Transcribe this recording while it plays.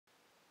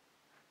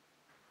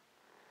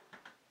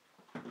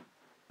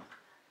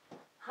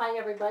Hi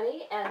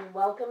everybody, and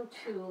welcome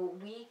to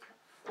week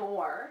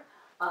 4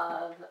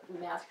 of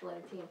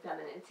masculinity and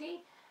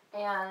femininity.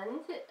 And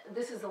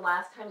this is the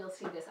last time you'll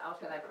see this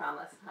outfit, I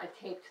promise. I've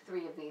taped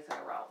 3 of these in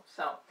a row.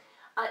 So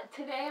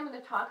today I'm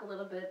going to talk a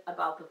little bit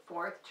about the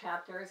 4th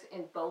chapters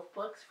in both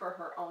books, For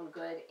Her Own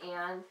Good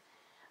and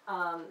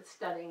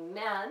Studying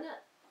Men.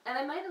 And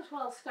I might as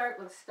well start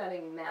with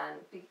Studying Men.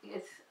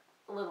 It's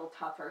a little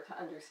tougher to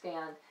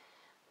understand.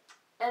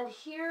 And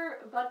here,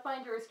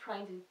 Buckbinder is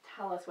trying to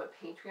tell us what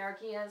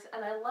patriarchy is,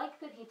 and I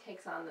like that he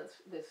takes on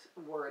this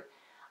word.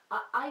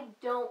 I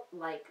don't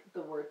like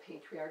the word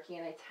patriarchy,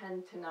 and I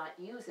tend to not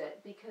use it,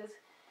 because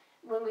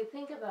when we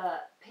think of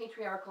a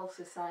patriarchal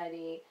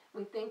society,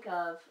 we think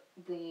of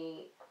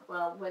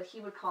what he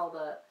would call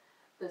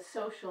the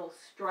social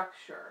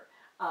structure.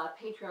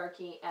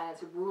 Patriarchy as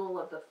rule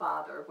of the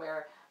father,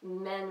 where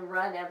men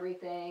run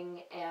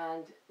everything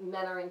and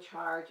men are in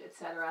charge,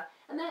 etc.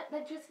 And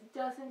that just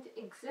doesn't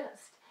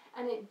exist.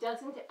 And it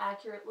doesn't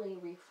accurately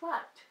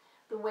reflect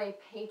the way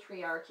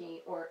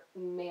patriarchy or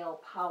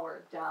male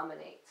power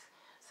dominates.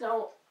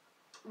 So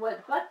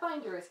what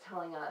Buckbinder is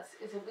telling us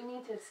is that we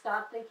need to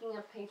stop thinking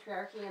of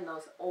patriarchy in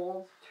those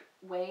old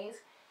ways,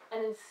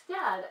 and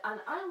instead,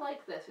 and I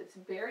like this, it's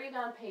buried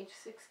on page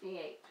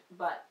 68,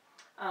 but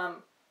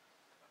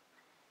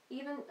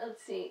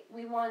let's see,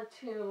 we want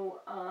to,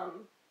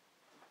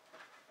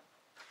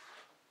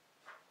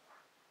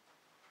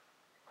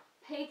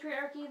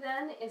 patriarchy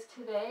then is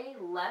today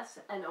less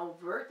an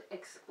overt,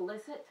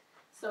 explicit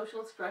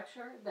social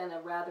structure than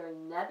a rather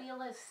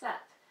nebulous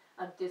set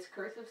of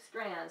discursive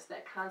strands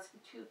that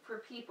constitute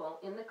for people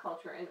in the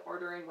culture an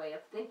ordering way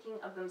of thinking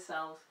of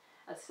themselves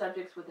as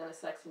subjects within a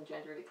sex and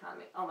gendered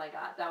economy. Oh my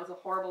God, that was a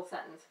horrible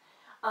sentence.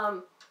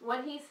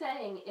 What he's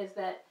saying is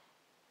that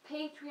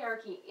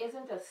patriarchy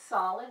isn't a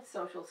solid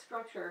social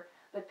structure,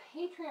 but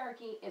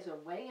patriarchy is a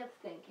way of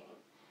thinking.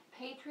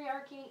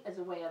 Patriarchy is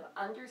a way of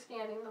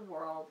understanding the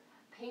world.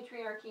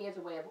 Patriarchy is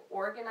a way of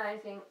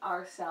organizing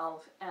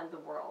ourselves and the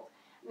world.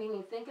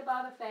 Meaning, think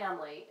about a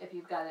family. If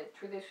you've got a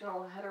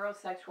traditional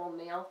heterosexual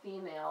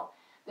male-female,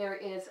 there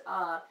is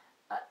a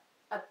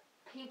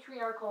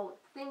patriarchal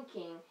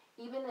thinking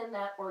even in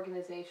that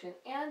organization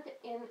and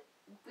in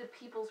the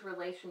people's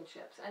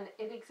relationships. And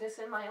it exists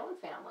in my own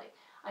family.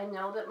 I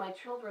know that my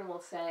children will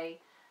say,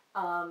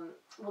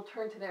 will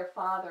turn to their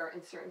father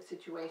in certain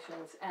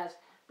situations as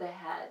the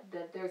head,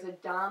 that there's a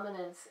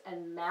dominance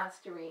and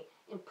mastery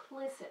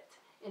implicit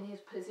in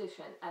his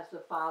position as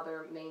the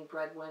father, main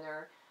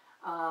breadwinner,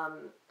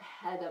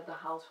 head of the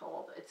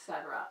household,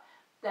 etc.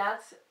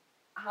 That's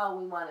how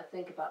we want to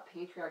think about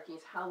patriarchy,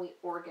 is how we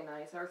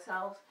organize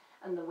ourselves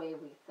and the way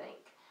we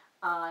think.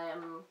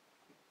 And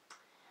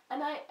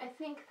I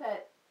think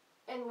that,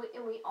 and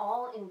we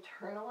all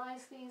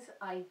internalize these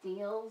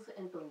ideals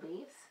and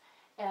beliefs,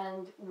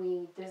 and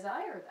we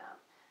desire them.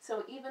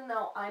 So even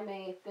though I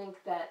may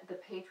think that the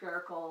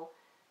patriarchal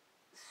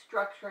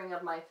structuring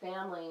of my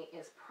family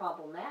is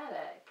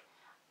problematic,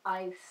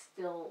 I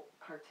still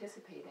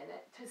participate in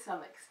it to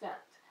some extent.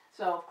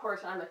 So of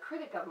course I'm a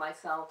critic of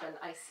myself and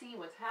I see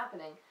what's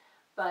happening,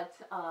 but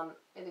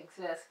it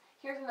exists.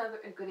 Here's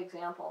a good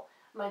example.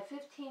 My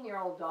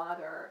 15-year-old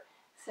daughter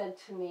said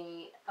to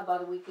me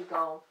about a week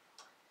ago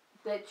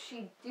that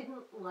she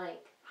didn't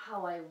like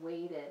how I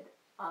waited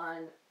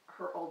on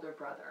her older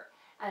brother.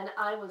 And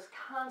I was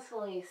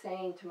constantly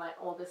saying to my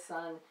oldest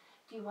son,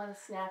 do you want a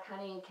snack,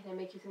 honey? Can I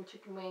make you some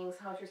chicken wings?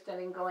 How's your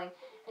studying going?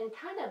 And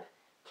kind of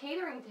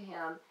catering to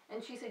him.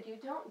 And she said, you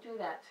don't do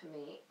that to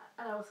me.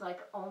 And I was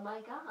like, oh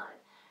my God.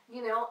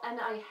 You know, and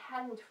I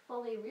hadn't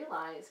fully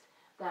realized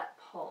that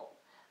pull.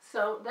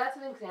 So that's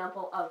an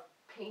example of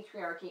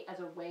patriarchy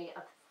as a way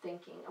of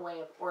thinking, a way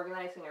of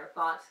organizing our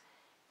thoughts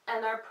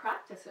and our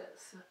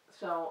practices.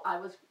 So I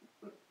was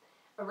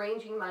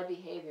arranging my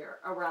behavior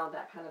around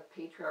that kind of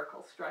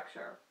patriarchal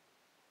structure.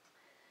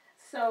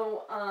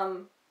 So,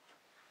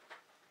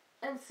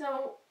 and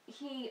so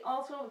he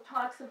also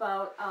talks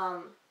about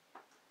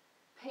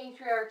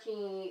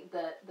patriarchy,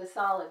 the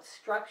solid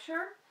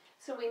structure.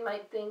 So we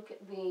might think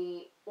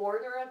the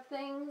order of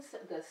things,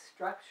 the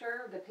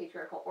structure, the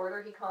patriarchal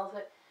order, he calls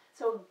it.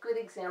 So a good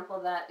example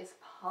of that is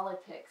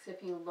politics.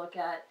 If you look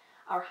at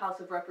our House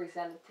of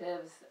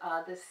Representatives,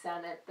 the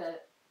Senate, the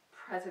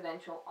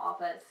presidential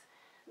office,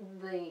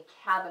 the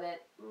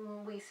cabinet,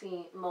 we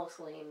see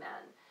mostly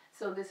men.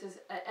 So this is,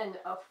 and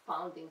of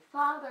founding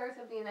fathers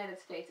of the United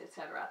States,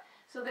 etc.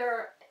 So there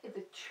are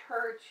the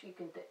church, you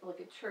can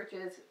look at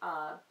churches,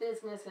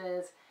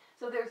 businesses.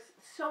 So there's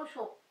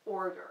social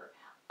order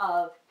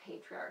of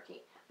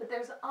patriarchy. But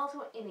there's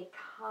also an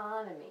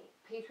economy,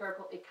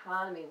 patriarchal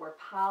economy, where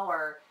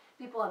power,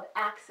 people have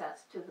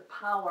access to the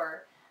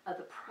power of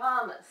the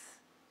promise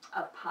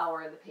of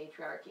power in the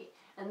patriarchy.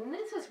 And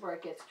this is where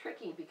it gets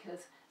tricky,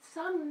 because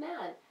some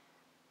men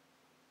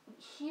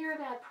hear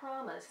that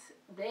promise,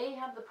 they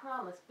have the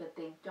promise, but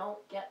they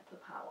don't get the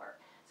power.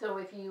 So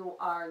if you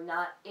are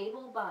not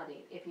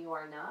able-bodied, if you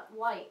are not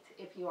white,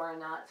 if you are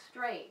not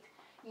straight,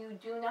 you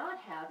do not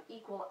have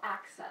equal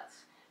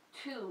access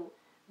to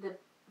the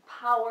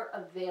power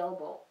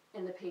available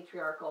in the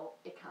patriarchal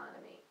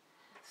economy.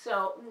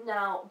 So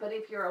now, but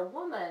if you're a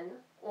woman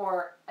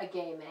or a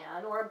gay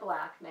man or a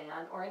black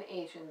man or an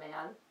Asian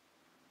man,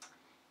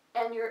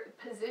 and you're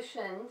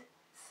positioned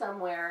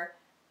somewhere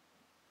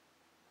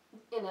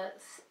in a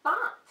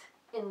spot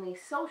in the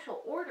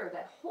social order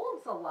that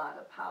holds a lot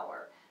of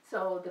power,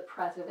 so the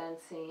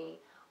presidency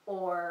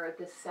or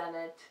the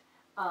Senate,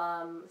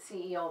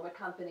 CEO of a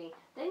company,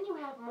 then you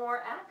have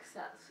more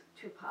access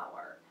to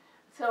power.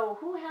 So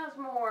who has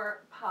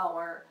more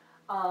power?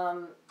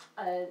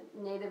 A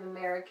Native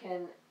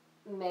American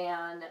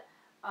man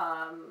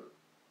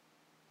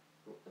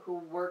who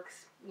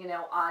works,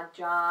 odd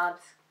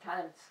jobs,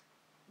 kind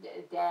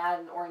of dad,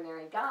 an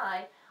ordinary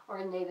guy, or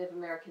a Native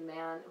American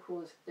man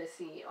who's the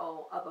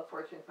CEO of a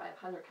Fortune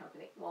 500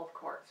 company. Well, of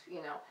course,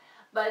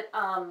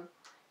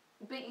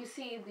 but you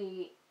see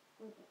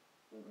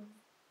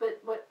but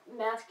what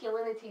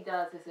masculinity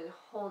does is it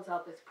holds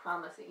out this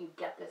promise that you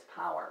get this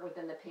power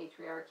within the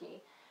patriarchy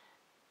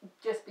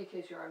just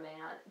because you're a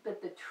man. But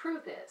the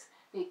truth is,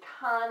 the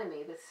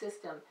economy, the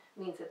system,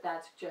 means that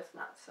that's just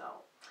not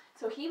so.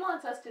 So he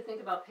wants us to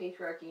think about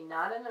patriarchy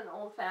not in an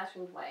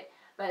old-fashioned way,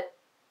 but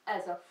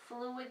as a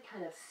fluid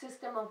kind of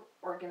system of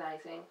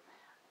organizing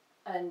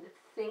and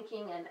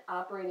thinking and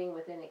operating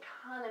within an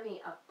economy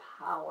of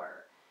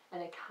power.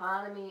 An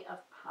economy of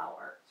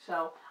power.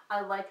 So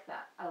I like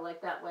that. I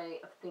like that way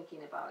of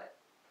thinking about it.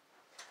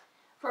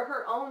 For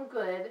her own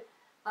good,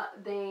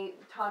 they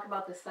talk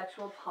about the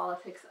sexual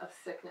politics of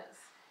sickness.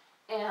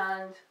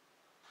 And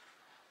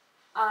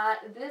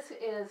this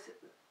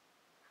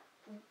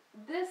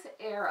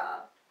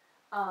era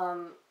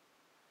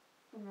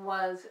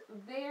was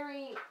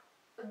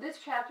this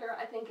chapter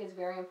I think is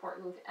very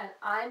important, and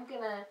I'm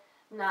going to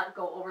not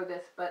go over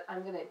this, but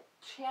I'm going to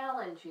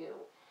challenge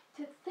you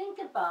to think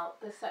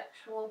about the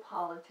sexual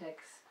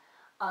politics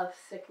of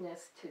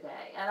sickness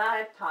today. And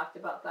I've talked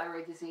about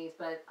thyroid disease,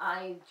 but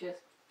I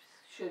just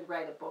should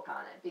write a book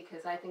on it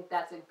because I think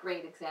that's a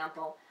great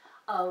example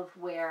of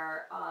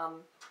where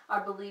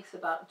our beliefs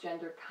about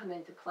gender come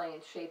into play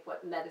and shape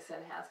what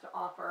medicine has to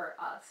offer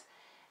us.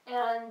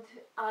 And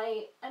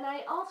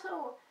I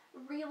also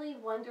really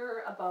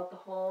wonder about the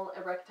whole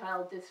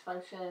erectile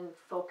dysfunction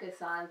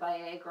focus on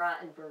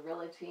Viagra and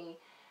virility.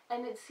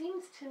 And it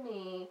seems to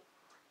me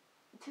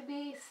to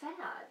be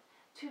sad,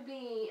 to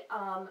be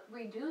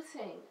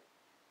reducing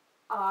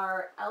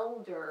our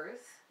elders,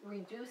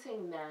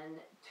 reducing men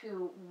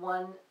to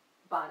one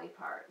body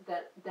part,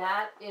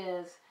 that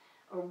is,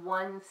 or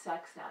one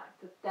sex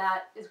act,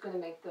 that is going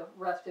to make the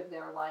rest of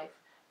their life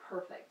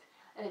perfect.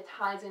 And it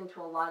ties into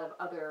a lot of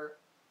other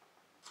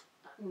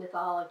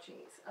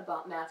mythologies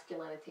about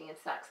masculinity and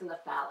sex and the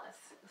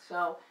phallus.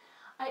 So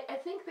I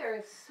think there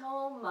is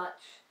so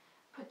much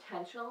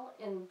potential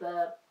in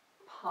the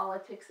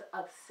politics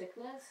of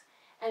sickness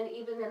and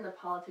even in the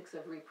politics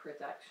of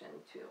reproduction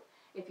too.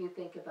 If you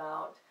think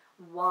about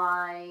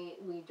why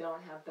we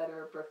don't have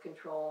better birth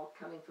control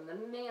coming from the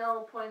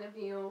male point of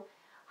view,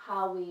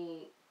 how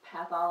we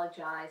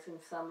pathologize in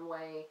some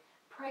way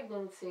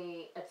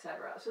pregnancy,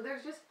 etc. So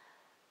there's just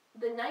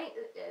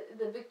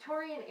the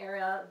Victorian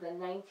era, the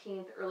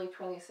 19th, early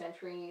 20th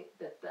century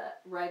that the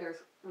writers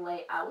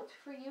lay out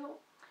for you.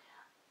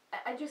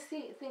 I just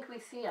think we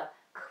see a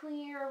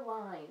clear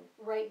line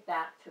right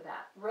back to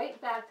that, right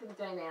back to the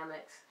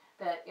dynamics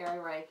that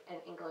Ehrenreich and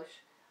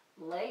English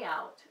lay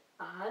out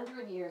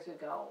 100 years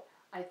ago.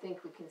 I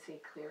think we can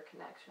see clear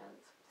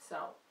connections.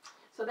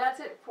 So that's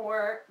it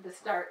for the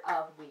start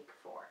of week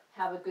 4.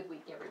 Have a good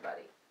week,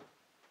 everybody.